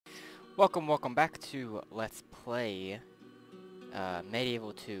Welcome back to Let's Play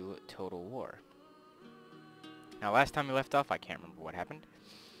Medieval 2 Total War. Now, last time we left off, I can't remember what happened,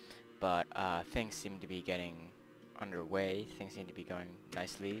 but things seem to be getting underway. Things seem to be going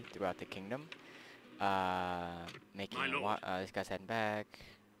nicely throughout the kingdom. This guy's heading back.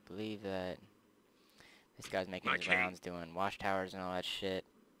 I believe that this guy's making his rounds, doing watchtowers and all that shit.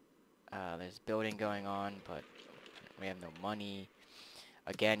 There's building going on, but we have no money.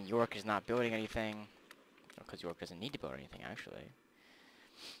 Again, York is not building anything, because York doesn't need to build anything, actually.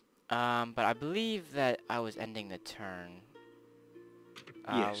 But I believe that I was ending the turn.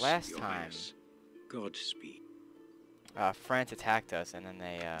 Yes, last Your time, Highness. Godspeed. France attacked us, and then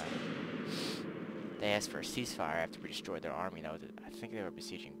they asked for a ceasefire after we destroyed their army. I think they were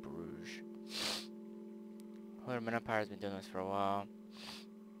besieging Bruges. Ottoman Empire has been doing this for a while.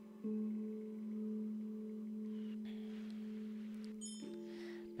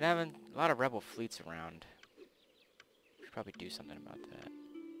 Been having a lot of rebel fleets around. Should probably do something about that.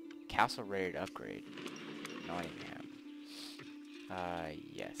 Castle ready to upgrade. Nottingham.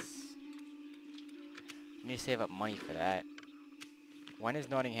 Yes. Need to save up money for that. When is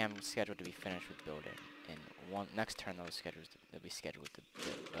Nottingham scheduled to be finished with building? In next turn, they'll be scheduled to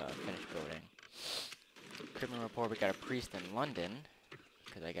finish building. Criminal report: we got a priest in London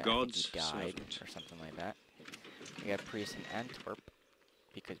because I think he died or something like that. We got a priest in Antwerp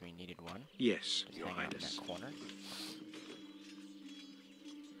because we needed one. Yes, Just Your hang out in Highness. that corner.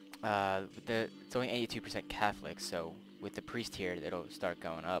 It's only 82% Catholic, so with the priest here, it'll start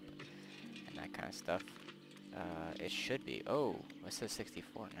going up and that kind of stuff. It should be. Oh, it says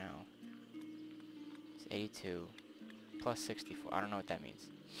 64 now. It's 82 plus 64. I don't know what that means.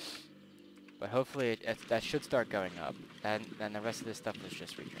 But hopefully that should start going up. And then the rest of this stuff is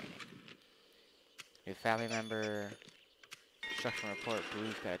just retraining. New family member. Construction report.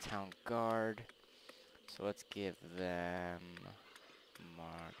 Bruges got a town guard. So let's give them...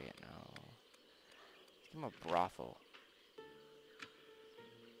 Market, no. Let's give them a brothel.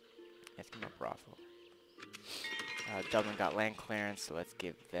 Let's give them a brothel. Dublin got land clearance, so let's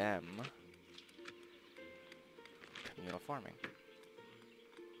give them communal farming.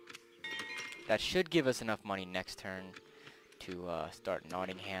 That should give us enough money next turn to start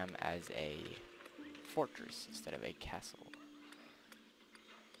Nottingham as a fortress instead of a castle.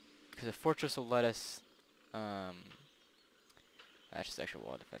 Because a fortress will let us... that's just extra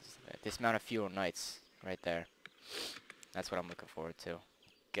wall defense. Dismount a few knights right there. That's what I'm looking forward to.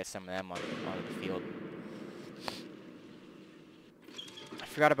 Get some of them on the field. I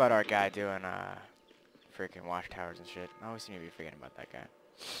forgot about our guy doing freaking watchtowers and shit. I always seem to be forgetting about that guy.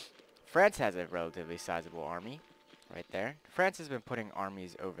 France has a relatively sizable army right there. France has been putting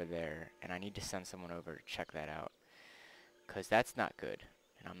armies over there, and I need to send someone over to check that out. Because that's not good,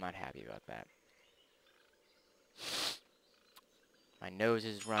 and I'm not happy about that. My nose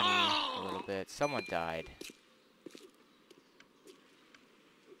is running a little bit. Someone died.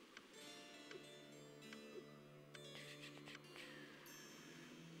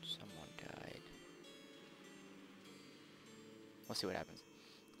 Someone died. We'll see what happens.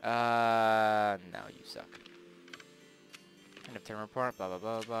 No, you suck. End of turn report, blah, blah,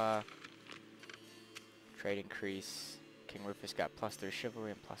 blah, blah. Trade increase. King Rufus got +3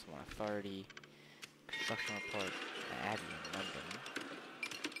 chivalry and +1 authority. Construction report. Abbey in London.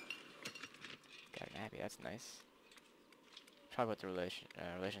 Got an abbey, that's nice. Talk about the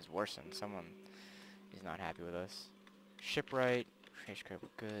relations worsen. Someone is not happy with us. Shipwright. Trade credible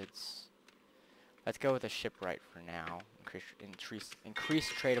goods. Let's go with a shipwright for now. Increase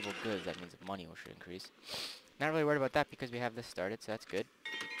tradable goods. That means money should increase. Not really worried about that because we have this started, so that's good.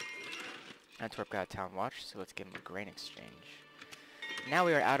 Antwerp got a town watch, so let's give him a grain exchange. Now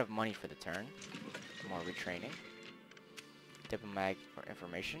we are out of money for the turn. More retraining. Diplomatic for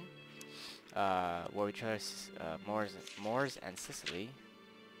information. War we chose Moors and Sicily.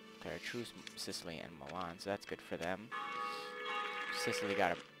 Declare truce Sicily and Milan, so that's good for them. Sicily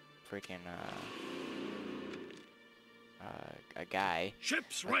got a freaking a guy,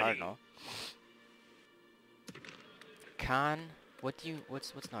 Ships a ready. cardinal. Khan, what's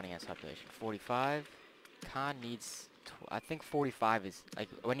Nottingham's population? 45. Khan needs, I think 45 is like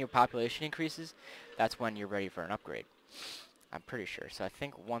when your population increases, that's when you're ready for an upgrade. I'm pretty sure. So I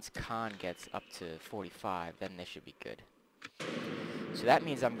think once Khan gets up to 45, then they should be good. So that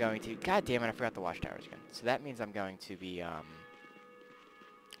means I'm going to, god damn it, I forgot the watchtowers again. So that means I'm going to be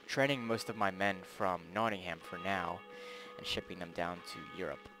training most of my men from Nottingham for now and shipping them down to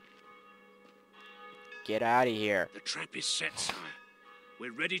Europe. Get out of here. The trap is set, sire.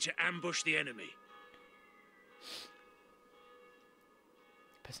 We're ready to ambush the enemy.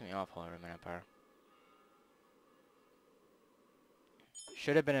 Pissing me off, Holy Roman Empire.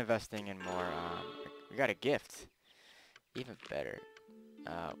 Should have been investing in more, we got a gift. Even better.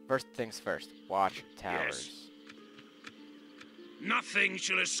 First things first, watch towers. Yes. Nothing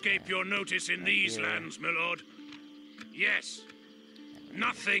shall escape your notice in these lands, my lord. Yes.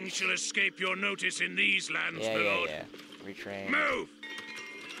 Nothing shall escape your notice in these lands, my lord. Yeah. Retrain. Move!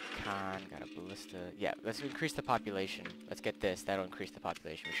 Khan, got a ballista. Yeah, let's increase the population. Let's get this. That'll increase the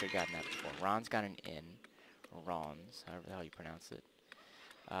population. We should have gotten that before. Ron's got an inn. Or Ron's, however the hell you pronounce it.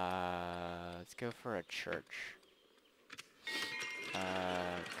 Let's go for a church.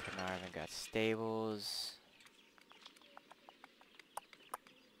 Carnarvon got stables.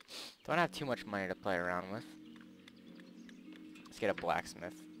 Don't have too much money to play around with. Let's get a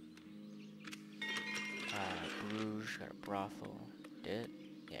blacksmith. Bruges, got a brothel. Did?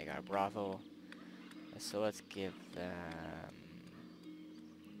 Yeah, got a brothel. So let's give them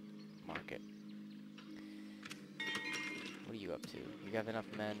market. What are you up to? You have enough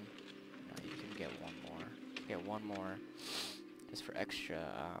men? No, you can get one more. Get one more. Just for extra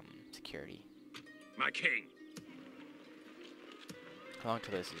security. My king. How long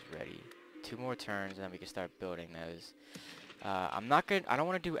till this is ready? 2 more turns and then we can start building those. I don't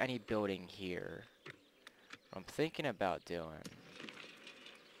want to do any building here. What I'm thinking about doing...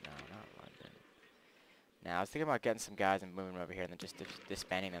 No, not London. Now, I was thinking about getting some guys and moving them over here and then just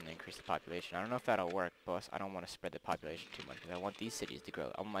disbanding them to increase the population. I don't know if that'll work, but I don't want to spread the population too much because I want these cities to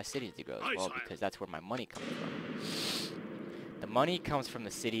grow. I want my cities to grow as well because that's where my money comes from. The money comes from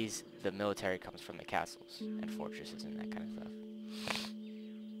the cities, the military comes from the castles and fortresses and that kind of stuff.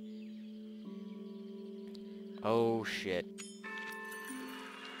 Oh shit.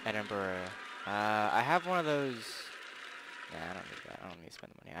 Edinburgh. I have one of those. Nah, I don't need that. I don't need to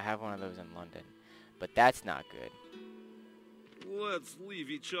spend the money. I have one of those in London. But that's not good. Let's leave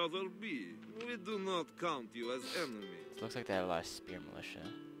each other be. We do not count you as enemies. It looks like they have a lot of spear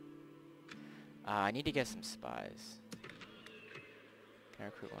militia. I need to get some spies. Can I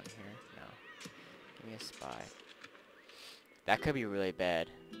recruit one here? No. Give me a spy. That could be really bad.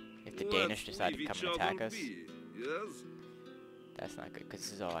 If the Danish decide to come and attack us. Yes? That's not good, because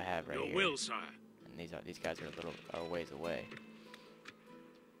this is all I have right here. Your will, sire. And these guys are a ways away.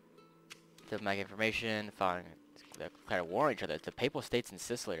 Diplomatic information, following declare war on each other. The Papal States and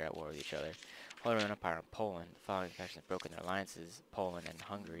Sicily are at war with each other. Holy Roman Empire and Poland. The following factions have broken their alliances, Poland and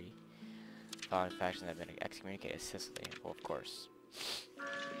Hungary. The following factions have been excommunicated, Sicily. Well, of course.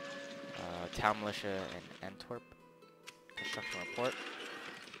 Town militia in Antwerp. Construction report.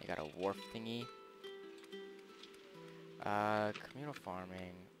 They got a wharf thingy. Communal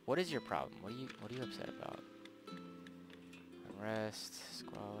farming. What is your problem? What are you upset about? Unrest,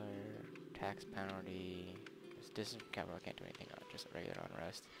 squalor, tax penalty. Distance from capital, I can't do anything on. Just regular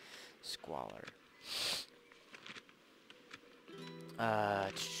unrest. Squalor. How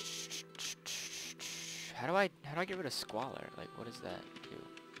do I get rid of squalor? Like, what does that do?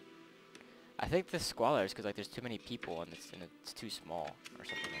 I think the squalor is because like there's too many people and it's too small or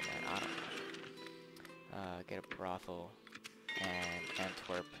something like that. I don't know. Get a brothel, and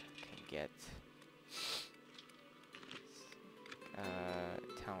Antwerp can get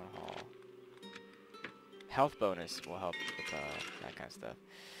town hall. Health bonus will help with that kind of stuff.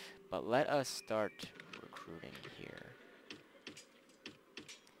 But let us start recruiting here.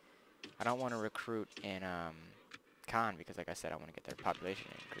 I don't want to recruit in Khan because, like I said, I want to get their population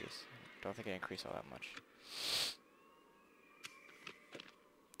increase. Don't think it increased all that much.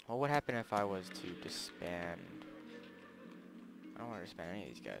 What would happen if I was to disband? I don't want to disband any of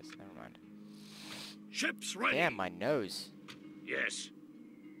these guys. Never mind. Ships ready. Damn, my nose. Yes.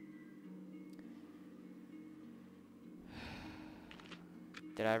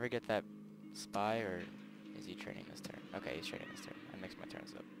 Did I ever get that spy, or is he training this turn? Okay, he's training this turn. I mixed my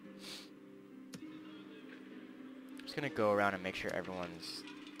turns up. I'm just gonna go around and make sure everyone's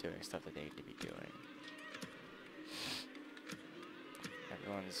doing stuff that they need to be doing.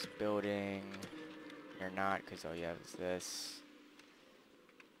 Everyone's building. You're not, because all you have is this.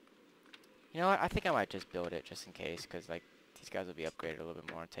 You know what? I think I might just build it just in case, because like these guys will be upgraded a little bit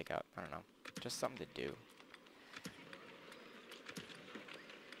more and take out, I don't know, just something to do.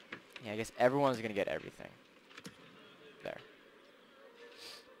 Yeah, I guess everyone's gonna get everything. There.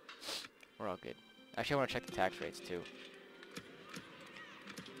 We're all good. Actually, I want to check the tax rates too.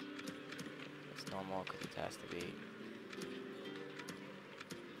 It's normal because it has to be.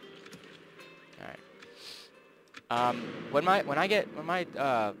 All right. When my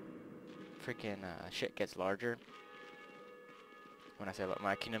freaking shit gets larger. When I say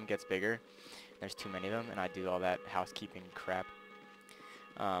my kingdom gets bigger, there's too many of them, and I do all that housekeeping crap.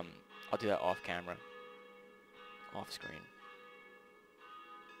 I'll do that off camera. Off screen.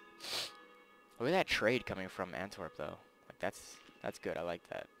 Look at that trade coming from Antwerp, though. Like that's good. I like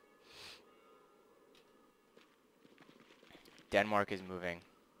that. Denmark is moving.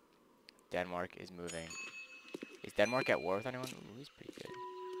 Denmark is moving. Is Denmark at war with anyone? Ooh, he's pretty good.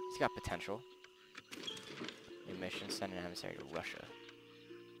 He's got potential. New mission, send an emissary to Russia.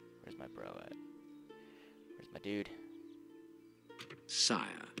 Where's my bro at? Where's my dude?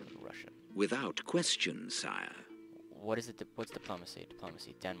 Sire. Russia. Without question, sire. What is it? What's diplomacy?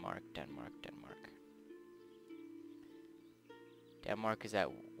 Diplomacy. Denmark, Denmark, Denmark. Denmark is at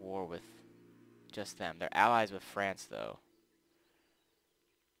war with just them. They're allies with France, though.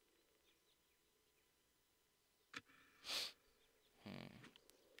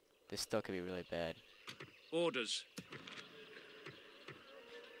 This still could be really bad. Orders.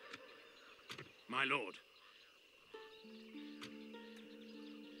 My lord.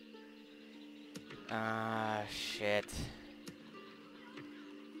 Ah, shit.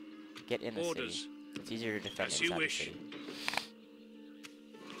 Get in the Orders. city. It's easier to defend As inside you the wish. city.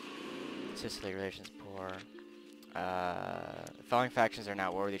 Sicily relations poor. The following factions are now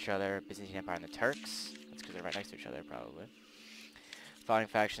at war with each other. Byzantine Empire and the Turks. That's because they're right next to each other, probably. Following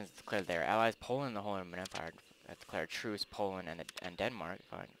factions declared they are allies. Poland and the Holy Roman Empire have declared truce. Poland and Denmark.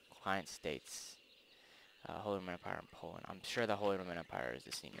 Client states. Holy Roman Empire and Poland. I'm sure the Holy Roman Empire is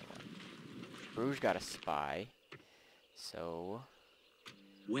the senior one. Bruges got a spy. So,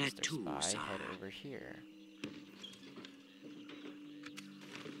 Where Mr. to, Spy, sire? head over here.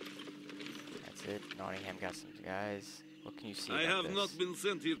 That's it. Nottingham got some guys. What can you see I about have this? not been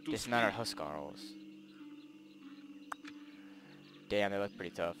sent here to Dismounted speak. Huscarls. Damn, they look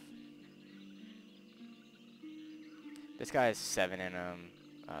pretty tough. This guy has 7 in him.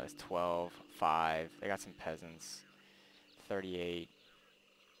 There's 12, 5. They got some peasants. 38.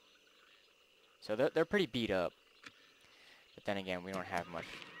 So they're pretty beat up. But then again, we don't have much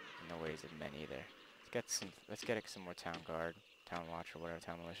in the ways of men either. Let's get some more town guard, town watch, or whatever,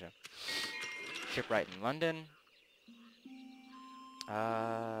 town militia. Shipwright in London.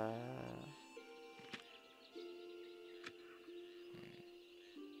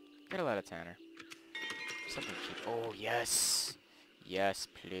 Get a lot of Tanner. Something cheap. Oh, yes. Yes,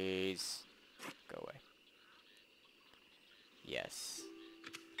 please. Go away. Yes.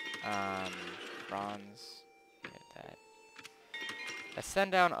 Bronze. Get that. Let's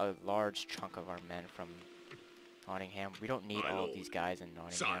send down a large chunk of our men from Nottingham. We don't need My all of lord. these guys in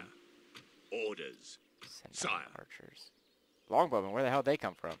Nottingham. Sire. Orders. Send down Sire. archers. Longbowmen, where the hell they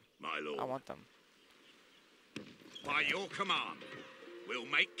come from? My lord. I want them. By your command, we'll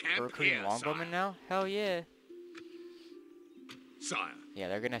make We're camp recruiting here, longbowmen sire. now? Hell yeah. Sire. Yeah,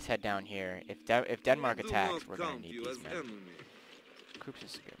 they're gonna head down here. If Denmark We do attacks, not we're gonna count need you these as men. enemy. Groups of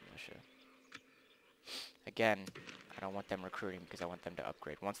secure militia. Again, I don't want them recruiting because I want them to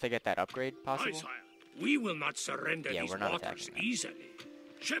upgrade. Once they get that upgrade Aye, possible, sire. We will not surrender Yeah, these we're not waters attacking them. easily.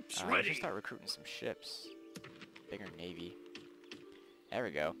 Ships we ready. should start recruiting some ships. Bigger navy. There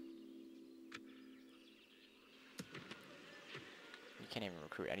we go. You can't even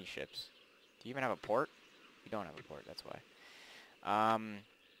recruit any ships. Do you even have a port? You don't have a port, that's why.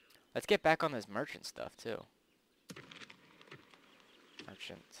 Let's get back on this merchant stuff, too.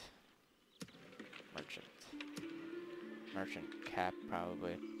 Merchant. Merchant. Merchant cap,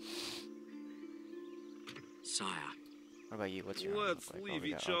 probably. Sire. What about you? What's your Let's look like? leave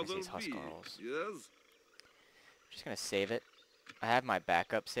we got each other overseas be. Huscarls. Yes? Just gonna save it. I have my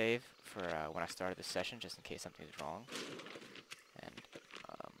backup save for when I started the session, just in case something's wrong. And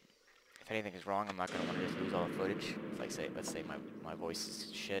if anything is wrong, I'm not gonna want to just lose all the footage. If, like, let's say my voice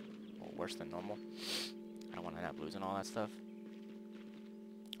is shit or worse than normal. I don't want to end up losing all that stuff.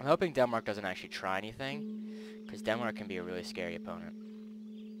 I'm hoping Denmark doesn't actually try anything, because Denmark can be a really scary opponent.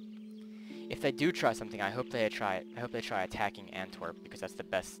 If they do try something, I hope they try attacking Antwerp, because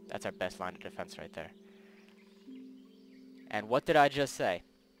that's our best line of defense right there. And what did I just say?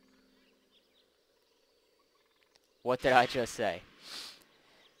 What did I just say?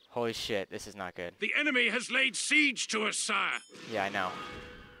 Holy shit, this is not good. The enemy has laid siege to us, sire. Yeah, I know.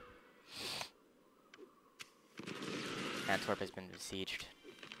 Antwerp has been besieged.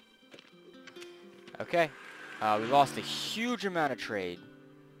 Okay. We lost a huge amount of trade.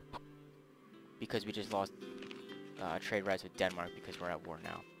 Because we just lost trade rights with Denmark because we're at war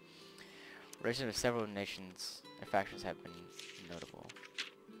now. Relations with several nations and factions have been notable.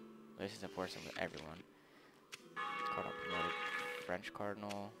 Relations have worsened with everyone. Cardinal promoted. French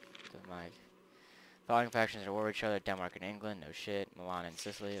Cardinal. Doesn't like. Following factions are at war with each other. Denmark and England. No shit. Milan and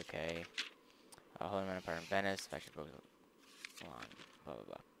Sicily. Okay. Holy Roman Empire and Venice. Faction along, blah,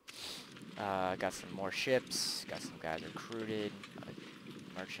 blah, blah. Got some more ships, got some guys recruited,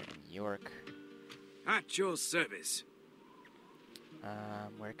 a merchant in York. At your service.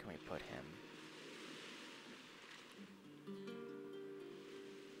 Where can we put him?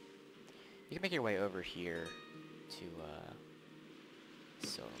 You can make your way over here to,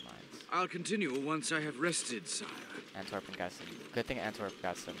 silver mines. I'll continue once I have rested, sire. Antwerp got some, good thing Antwerp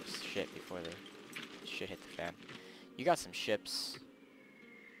got some shit before the shit hit the fan. You got some ships.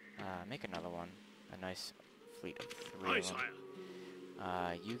 Make another one. A nice fleet of 3 Aye, of them.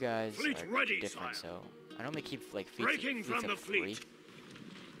 sire. You guys Fleet are ready, different, sire. so I normally keep like Breaking fleets from the of 3. fleet.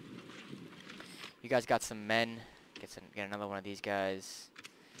 You guys got some men. Get another one of these guys.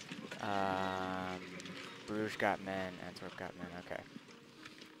 Bruges got men. Antwerp got men. Okay.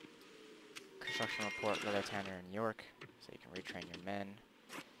 Construction report. Leather tanner in York, so you can retrain your men.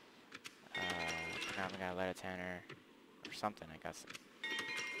 Now we got a leather tanner or something. I got some.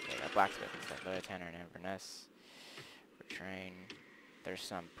 Okay, I got blacksmith instead. Leather tanner in Inverness. Retrain. There's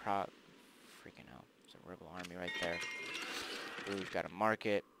some freaking hell. There's a rebel army right there. Bruges got a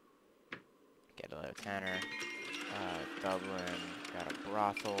market. Get a leather tanner. Dublin got a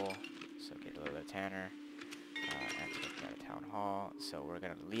brothel, so get a leather tanner. Antwerp got a town hall, so we're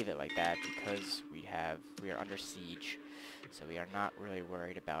gonna leave it like that because we are under siege, so we are not really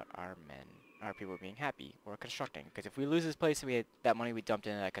worried about our people being happy or constructing. Because if we lose this place, that money we dumped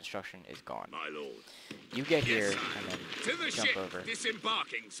into that construction is gone. My lord. You get Yes, here sire. and then To the jump ship, over.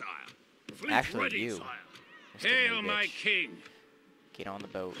 disembarking, sire. Fleet Actually, ready, you, sire. Mr. Hail New my Bitch. king. Get on the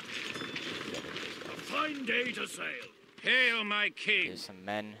boat. A fine day to sail. Hail my king. There's some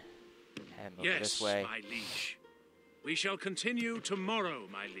men. Head over Yes, this way. my liege. We shall continue tomorrow,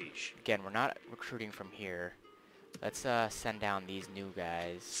 my liege. Again, we're not recruiting from here. Let's send down these new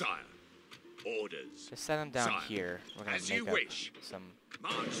guys. Sire, orders. Just send them down Sire, here. We're gonna as make you up wish. some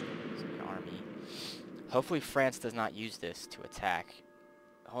March. an army. Hopefully France does not use this to attack.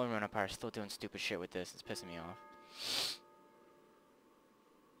 The Holy Roman Empire is still doing stupid shit with this. It's pissing me off.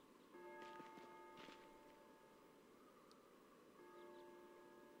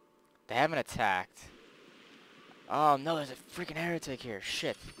 They haven't attacked. Oh no, there's a freaking heretic here.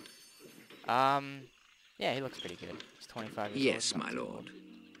 Shit. Yeah, he looks pretty good. He's 25 years Yes, old. my lord.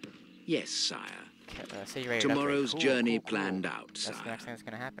 Yes, sire. Say you're ready to upgrade. Tomorrow's Cool, journey cool, cool. planned out, That's sire. the next thing that's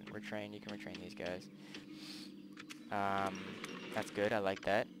gonna happen. Retrain. You can retrain these guys. That's good. I like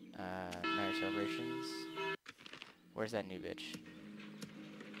that. Marriage celebrations. Where's that new bitch?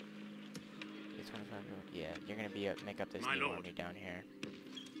 You're 25-year-old. Yeah, you're gonna make up this My new lord. army down here.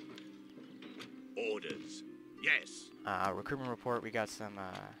 Orders. Yes. Recruitment report. We got some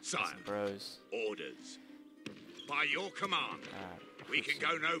Sire. bros. Orders. By your command. We recruit can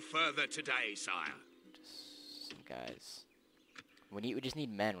go some- no further today, sire. Just some guys. We just need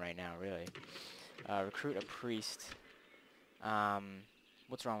men right now, really. Recruit a priest.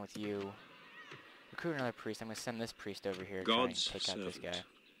 What's wrong with you? Recruit another priest. I'm gonna send this priest over here to try and God's take out this guy. servant.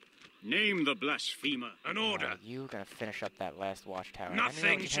 Name the blasphemer. An order. You gonna finish up that last watchtower.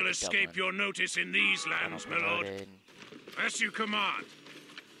 Nothing shall escape your notice in these lands, my lord. As you command.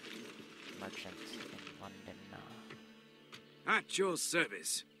 Merchant in London. At your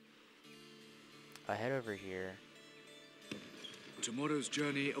service. I head over here. Tomorrow's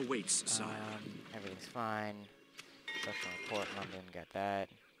journey awaits, sire. Everything's fine. Construction report, London, got that.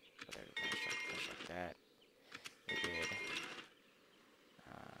 Whatever, construct that. We're good.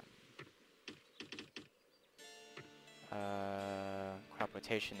 Crop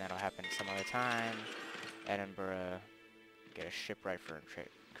rotation, that'll happen some other time. Edinburgh, get a shipwright for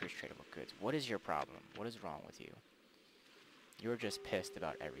increased tradable goods. What is your problem? What is wrong with you? You're just pissed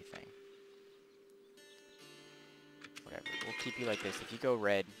about everything. Whatever. We'll keep you like this. If you go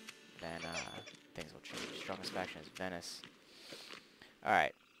red, then things will change. Strongest faction is Venice.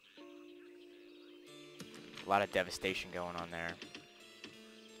 Alright. A lot of devastation going on there.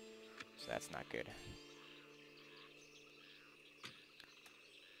 So that's not good.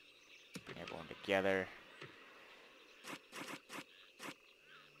 Bring everyone together.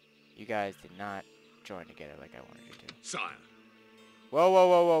 You guys did not join together like I wanted you to. Sire. Whoa, whoa,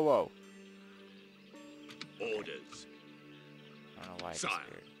 whoa, whoa, whoa. Orders. I don't know why it Sire.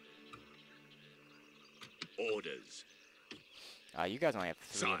 disappeared. Orders. You guys only have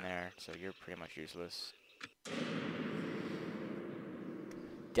 3 in Sire. there, so you're pretty much useless.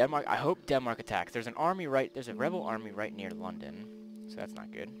 Denmark, I hope Denmark attacks. There's a rebel army right near London, so that's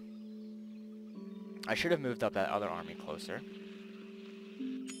not good. I should have moved up that other army closer.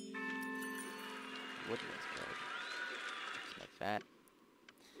 Woodlands good. Just like that.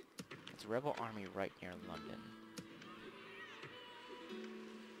 It's a rebel army right near London.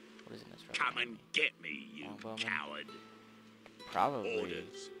 What is in this Come and get me, you Longbowman? coward. Probably.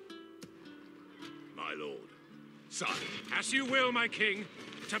 Orders. My lord. Sire. As you will, my king.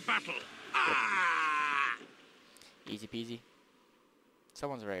 To battle. Ah! Easy peasy.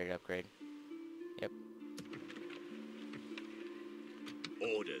 Someone's ready to upgrade. Yep.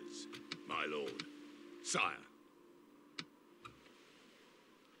 Orders, my lord. Sire.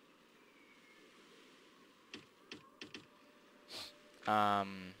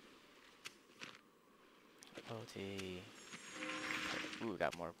 LT. Ooh,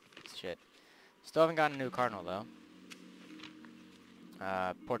 got more shit. Still haven't gotten a new cardinal though.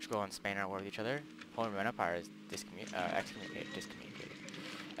 Portugal and Spain are at war with each other. Holy Roman Empire is excommunicated.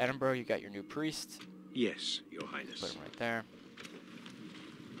 Edinburgh, you got your new priest. Yes, Your Highness. Put him right there.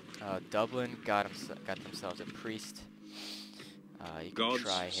 Dublin got themselves a priest. You can God's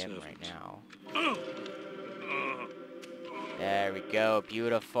try him servant. right now. Oh! There we go.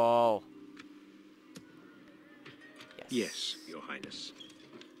 Beautiful. Yes, Your Highness.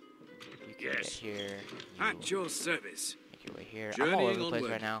 You can Yes. get here. At your service. Make your way here. I'm all over the Journeying place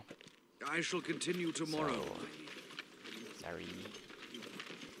onward. right now. I shall continue tomorrow. Sorry.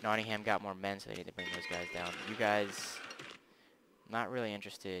 Nottingham got more men, so they need to bring those guys down. You guys, not really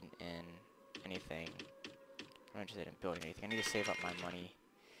interested in anything. I'm not interested in building anything. I need to save up my money.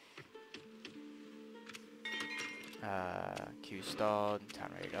 Q stalled.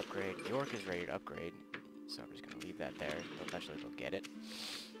 Town ready to upgrade. York is ready to upgrade, so I'm just gonna leave that there. Eventually they'll get it.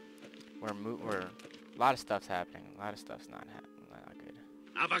 We're a lot of stuff's happening. A lot of stuff's not good.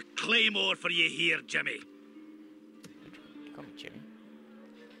 I've a claymore for you here, Jimmy. Call me Jimmy.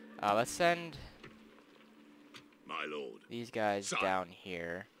 Let's send My lord. these guys Sire. down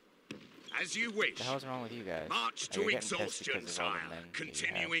here. As you wish. What the hell's wrong with you guys? March Oh, to you're getting pissed exhaustion, because of all the sire. men that you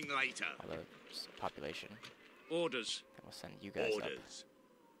have, Continuing later. all the population. Orders. Then we'll send you guys Orders.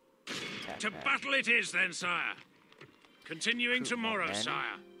 up. Attack To that. battle it is then, sire. Continuing Recruit more tomorrow, men.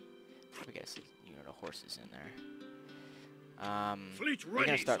 sire. We got a unit of horses in there. Fleet we're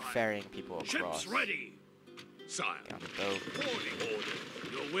gonna ready, start sire. ferrying people across. Ships ready. Sire. Get on the boat. Boarding order.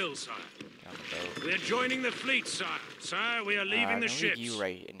 Your will, sire. Get on the boat. We're joining the fleet, sire. Sire, we are leaving I'm the gonna ships. leave you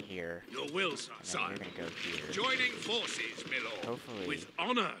right in here. Your will, sire. And then Sire. we're gonna go here. Joining forces, my lord. Hopefully. With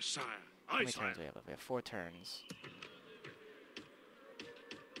honor, sire. How Aye, many sire. turns do we have left? We have 4 turns.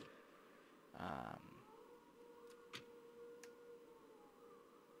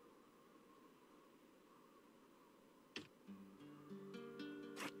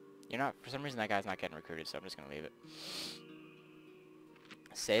 You're not, for some reason that guy's not getting recruited, so I'm just gonna leave it.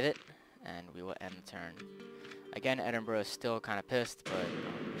 Save it, and we will end the turn. Again, Edinburgh is still kind of pissed, but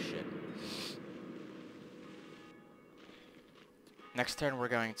oh, shit. Next turn we're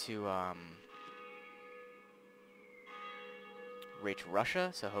going to reach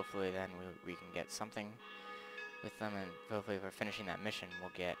Russia, so hopefully then we can get something with them, and hopefully if we're finishing that mission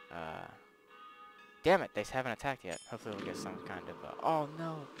we'll get damn it, they haven't attacked yet. Hopefully we'll get some kind of oh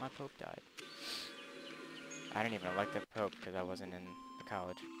no, my Pope died. I didn't even elect the Pope because I wasn't in the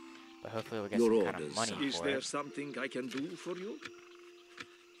college. But hopefully we'll get Your some kind of orders, money sir. Is for there it. something I can do for you?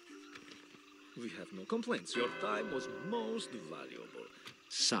 We have no complaints. Your time was most valuable.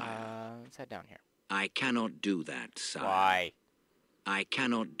 Sire, Let's head down here. I cannot do that, sire. Why? I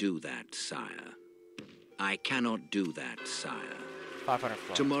cannot do that, sire. I cannot do that, sire. 500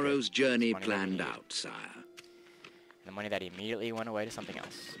 florins. Tomorrow's Good. journey Money that we planned need. out, sire. The money that immediately went away to something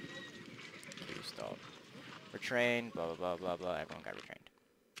else. Q stalled. Retrained, blah, blah, blah, blah, blah. Everyone got retrained.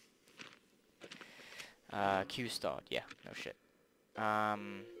 Q stalled. Yeah, no shit.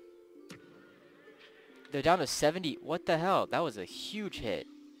 They're down to 70. What the hell? That was a huge hit.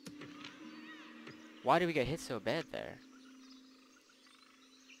 Why did we get hit so bad there?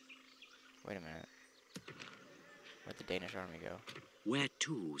 Wait a minute. Where'd the Danish army go? Where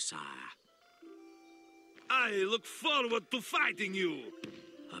to, sire? I look forward to fighting you.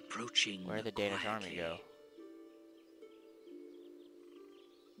 Approaching Where'd the Danish army quietly. go?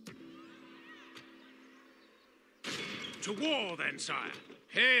 To war then, sire.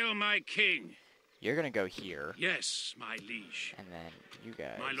 Hail, my king. You're gonna go here, Yes, my liege. and then you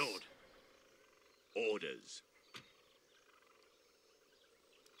guys. My lord. Orders. I'm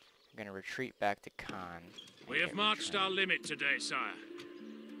gonna retreat back to Khan. We have marched our limit today, sire.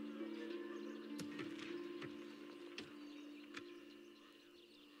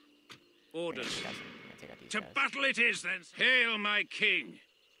 Orders. To battle it is then. Hail, my king.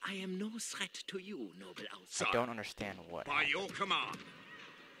 I am no threat to you, noble I outsider. don't understand what By happened. your command.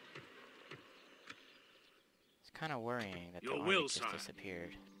 It's kind of worrying that Your the army will, just sire.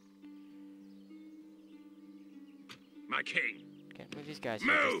 disappeared. My king. Move these guys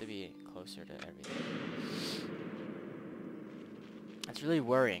here just to be closer to everything. That's really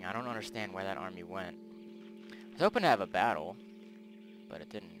worrying. I don't understand why that army went. I was hoping to have a battle, but it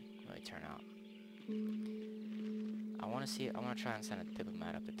didn't really turn out. I want to try and send a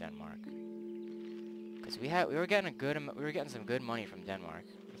diplomat up to Denmark, because we were getting some good money from Denmark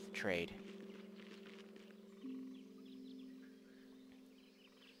with trade.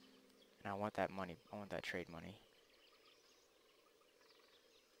 And I want that money. I want that trade money.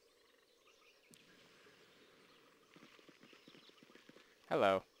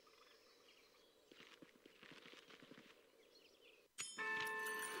 Hello.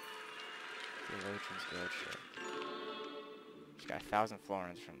 Theologian's Guild, sure. Just got 1,000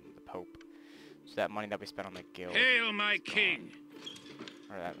 florins from the Pope. So that money that we spent on the guild. Hail my king!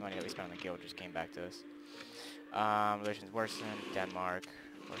 Or that money that we spent on the guild just came back to us. Relations worsened. Denmark.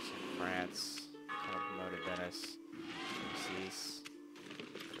 Worsened. France. Promoted Venice. Cease.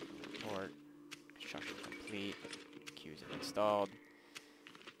 Report. Construction complete. Queues have installed.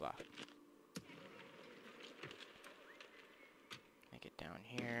 Blah. Make it down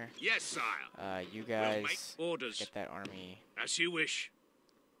here. Yes, sire. You guys orders. get that army. As you wish.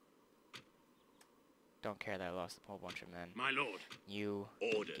 Don't care that I lost a whole bunch of men. My lord. You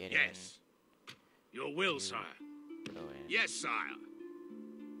Order. get Yes. Your will, You sire. in. Go in. Yes, sire.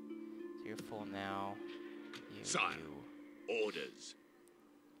 So you're full now. Sire. You Orders.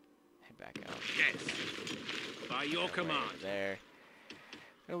 head back out. Yes. By your That way command. over there.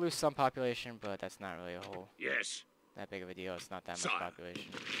 Gonna lose some population, but that's not really a whole Yes. that big of a deal. It's not that Sire. much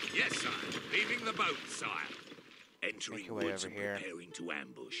population. Yes, sire. Leaving the boat, sire. Make your way over here. preparing to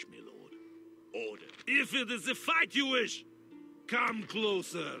ambush, my lord. Order. If it is a fight you wish, come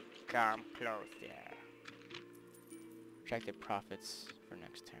closer. Come close, yeah. Projected profits for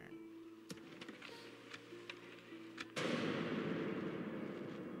next turn.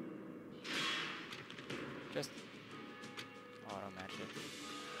 Just auto match it.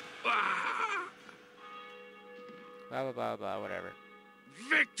 Ah! Blah blah blah blah, whatever.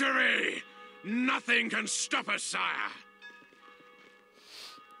 Victory! Nothing can stop us, sire.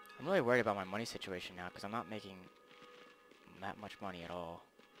 I'm really worried about my money situation now because I'm not making that much money at all.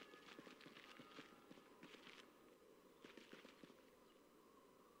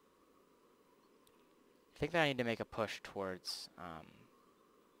 I think that I need to make a push towards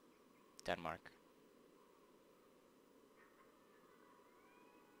Denmark.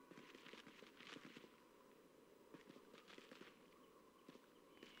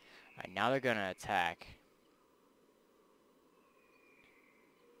 Alright, now they're gonna attack.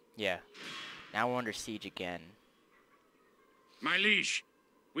 Yeah. Now we're under siege again. My liege,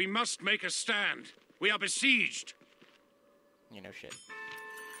 we must make a stand. We are besieged. You know shit.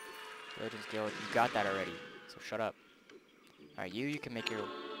 Legends Guild, you got that already, so shut up. Alright, you can make your...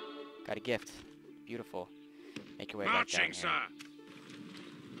 Got a gift. Beautiful. Make your way back down Marching, here. sir.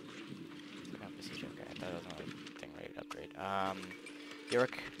 No, besiege, okay, I thought it was another thing ready to upgrade.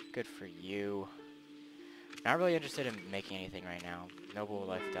 York, good for you. Not really interested in making anything right now. Noble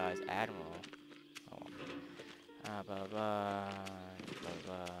life dies. Admiral. Oh. Blah blah blah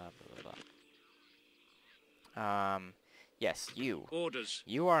blah blah blah. Yes, you. Orders.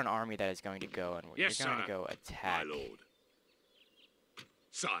 You are an army that is going to go and Yes, you're going sire. to go attack. My lord.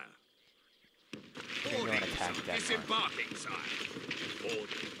 Sire. You're going to go and attack Denmark. Disembarking, sire.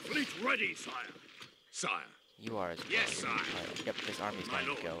 Order. Fleet ready, sire. Sire. You are as well. Yes, You're sire. entitled. Yep, this army is My going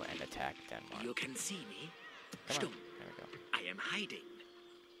to lord. go and attack Denmark. You can see me. Come on. Stop. There we go. I am hiding,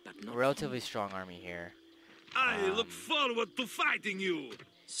 but A not relatively strong army here. I look forward to fighting you.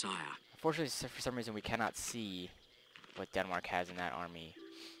 Sire. Unfortunately, for some reason, we cannot see what Denmark has in that army,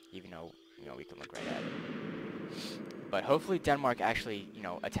 even though, you know, we can look right at it. But hopefully Denmark actually, you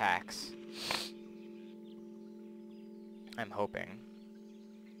know, attacks. I'm hoping.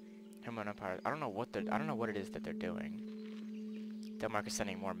 Roman Empire. I don't know what it is that they're doing. Denmark is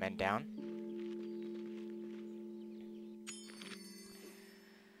sending more men down.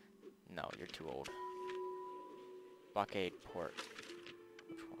 No, you're too old. Blockade port.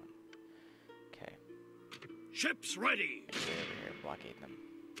 Which one? Okay. Ships ready. Make your way over here. Blockade them.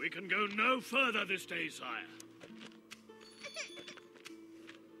 We can go no further this day, sire.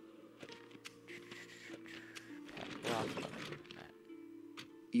 Okay. We're off the that.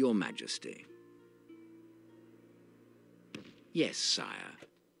 Your Majesty. Yes, sire.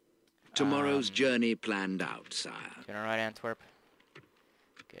 Tomorrow's journey planned out, sire. Gonna ride Antwerp.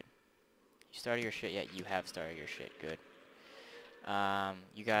 Good. You started your shit yet? You have started your shit. Good.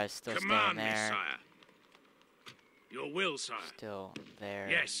 You guys still staying Command me, there? sire. Your will, sire. Still there?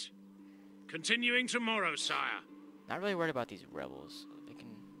 Yes. Continuing tomorrow, sire. Not really worried about these rebels. They can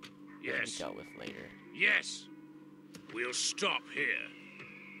be Yes. dealt with later. Yes. We'll stop here.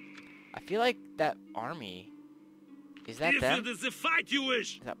 I feel like that army, is that If them? it is the fight you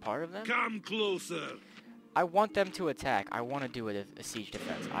wish, Is that part of them? come closer. I want them to attack. I want to do a siege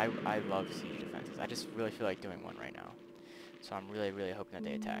defense. I love siege defenses. I just really feel like doing one right now. So I'm really, really hoping that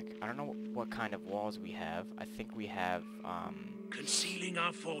they attack. I don't know what kind of walls we have. I think we have, Concealing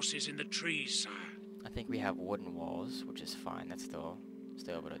our forces in the trees, sire. I think we have wooden walls, which is fine. That's still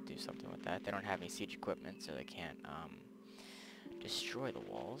able to do something with that. They don't have any siege equipment, so they can't, destroy the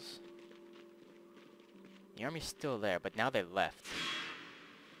walls. The army's still there, but now they left.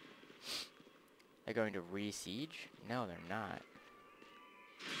 They're going to re-siege? No, they're not.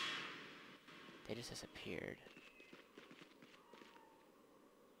 They just disappeared.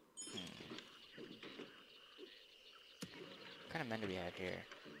 What kind of men do we have here?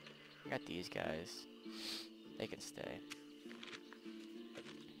 We got these guys. They can stay.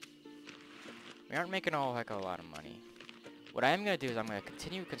 We aren't making a whole heck of a lot of money. What I am going to do is I'm going to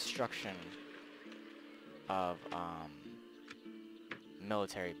continue construction of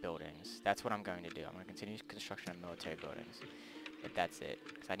military buildings. That's what I'm going to do. I'm going to continue construction of military buildings. But that's it.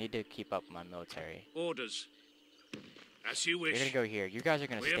 Because I need to keep up my military. Orders. As you wish. You're going to go here. You guys are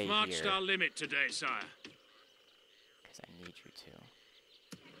going to We stay have marched here. our limit today, sire. Because I need you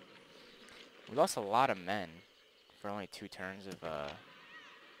to. We lost a lot of men for only 2 turns of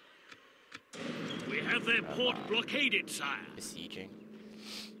We have their port blockaded, sire. besieging.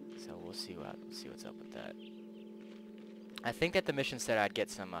 So we'll see what's up with that. I think that the mission said I'd get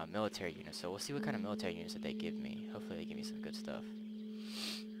some military units, so we'll see what kind of military units that they give me. Hopefully they give me some good stuff.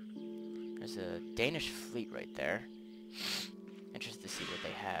 There's a Danish fleet right there. Interested to see what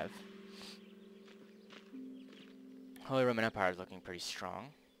they have. Holy Roman Empire is looking pretty strong.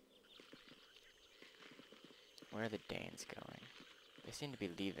 Where are the Danes going? They seem to be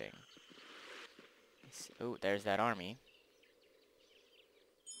leaving. Oh, there's that army.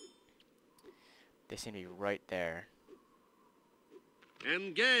 They seem to be right there.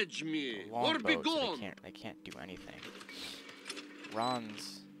 Engage me, or Longbows, be so gone. they can't do anything.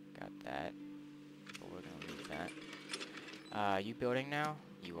 Ron's got that, but we're gonna leave that. You building now?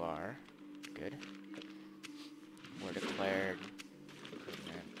 You are. Good. We're declared.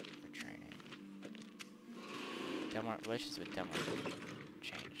 Recruitment. We're training. Denmark, relations with Denmark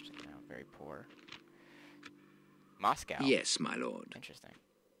changed now. Very poor. Moscow. Yes, my lord. Interesting.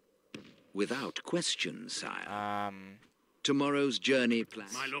 Without question, sire. Um, Tomorrow's journey plan.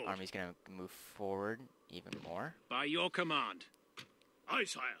 My lord. Army's gonna move forward even more. By your command. Aye,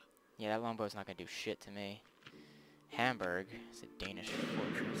 sire. Yeah, that longbow's not gonna do shit to me. Hamburg is a Danish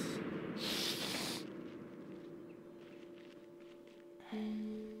fortress.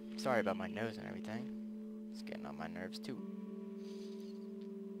 Sorry about my nose and everything. It's getting on my nerves too.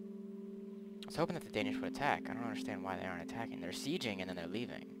 I was hoping that the Danish would attack. I don't understand why they aren't attacking. They're sieging and then they're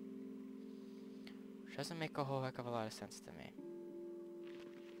leaving. Which doesn't make a whole heck of a lot of sense to me.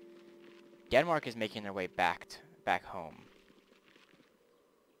 Denmark is making their way back home.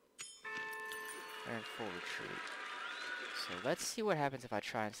 They're in full retreat. So let's see what happens if I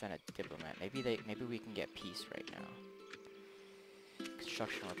try and send a diplomat. Maybe we can get peace right now.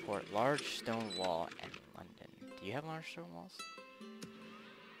 Construction report. Large stone wall in London. Do you have large stone walls?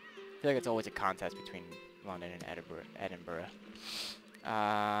 I feel like it's always a contest between London and Edinburgh. We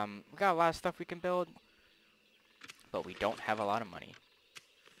got a lot of stuff we can build, but we don't have a lot of money.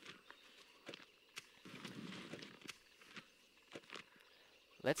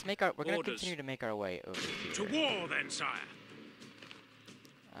 Let's make our. We're gonna Orders. continue to make our way over here. To war, then, sire.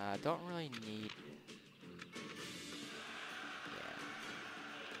 Don't really need.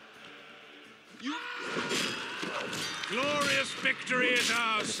 Yeah. Glorious victory is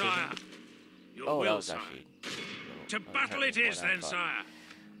ours, Decision. sire. Your Oh, that will, was sire. actually. To battle it is, then, sire.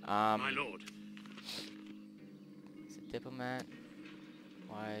 My lord. Is it diplomat?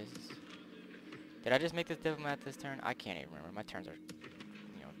 Wise. Did I just make this diplomat this turn? I can't even remember. My turns are,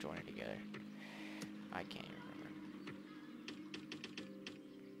 joining together. I can't even remember.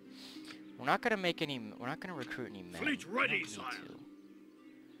 We're not gonna make any. We're not gonna recruit any men. Fleet We don't ready, need sire. to.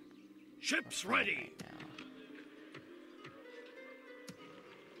 Ships We're fine ready. right now.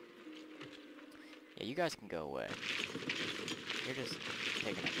 Yeah, you guys can go away. You're just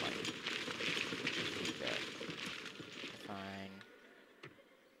taking up money. Keep that. You're fine.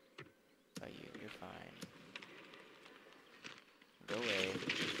 Oh, you're fine. Go away.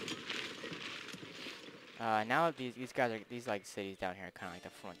 Now these guys are these like cities down here are kind of like the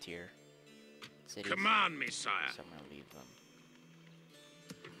frontier cities. Command me, sire. So I'm gonna leave them.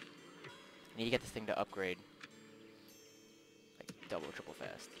 I need to get this thing to upgrade. double, triple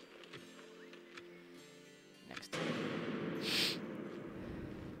fast. Next.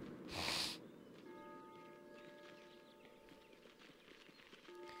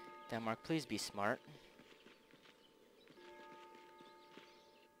 Denmark, please be smart.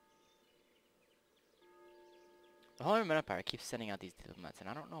 The Holy Roman Empire keeps sending out these diplomats, and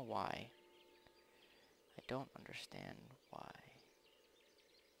I don't know why. I don't understand why.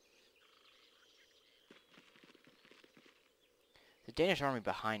 The Danish army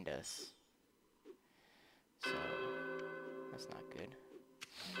behind us. So, that's not good.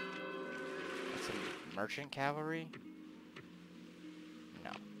 That's some merchant cavalry?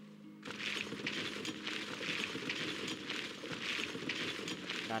 No.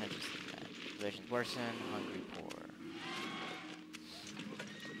 Not interested in that. Relations worsen, hungry, poor.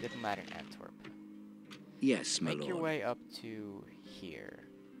 Diplomat in Antwerp. Yes, my Make your lord. way up to here.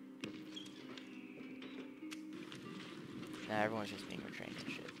 Now everyone's just being retrained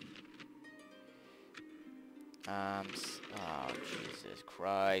and shit. Oh, Jesus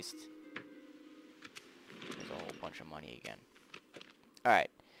Christ. There's a whole bunch of money again. Alright.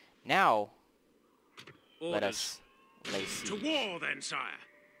 Now, let us lay siege. To war, then, sire.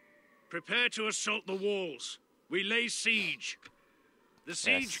 Prepare to assault the walls. We lay siege. The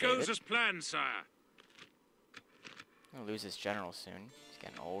siege save goes it. as planned, sire. I'm gonna lose this general soon. He's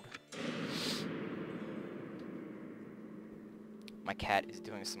getting old. My cat is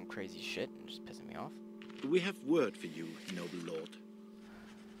doing some crazy shit and just pissing me off. We have word for you, noble lord.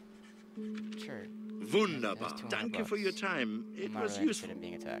 Sure. Wunderbar. There's 200 Thank you for your bucks. time. It I'm not was really interested useful. in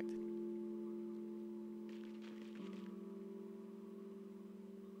being attacked.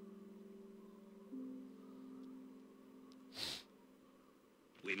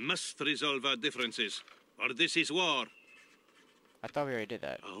 We must resolve our differences, or this is war. I thought we already did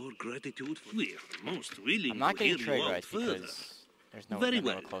that. Our gratitude for... We are most willing I'm not to hear getting you trade out rights further. because there's no Very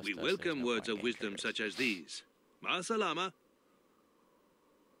nowhere well. close We to us, so there's welcome no words point of getting trade wisdom rights. such as these. Ma salama.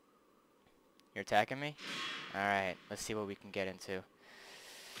 You're attacking me? Alright, let's see what we can get into.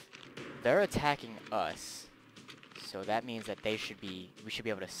 They're attacking us. So that means that we should be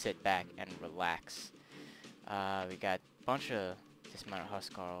able to sit back and relax. We got a bunch of dismounted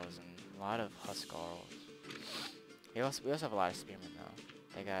Huscarls and a lot of Huscarls. We also have a lot of spearmen though.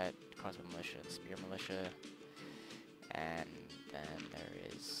 They got crossbow militia, spear militia, and then there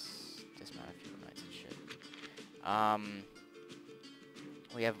is dismounted feudal knights and shit.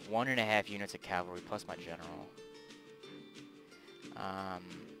 We have 1.5 units of cavalry plus my general.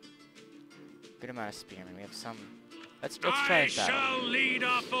 Good amount of spearmen. We have some. Let's try I this battle. shall lead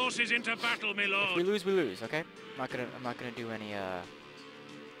our forces into battle, my If lord. we lose, we lose. Okay. I'm not gonna do any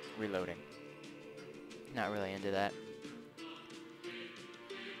reloading. Not really into that.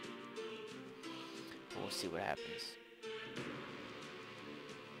 But we'll see what happens.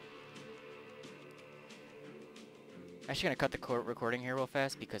 Actually gonna cut the recording here real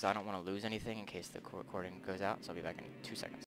fast because I don't want to lose anything in case the recording goes out. So I'll be back in 2 seconds.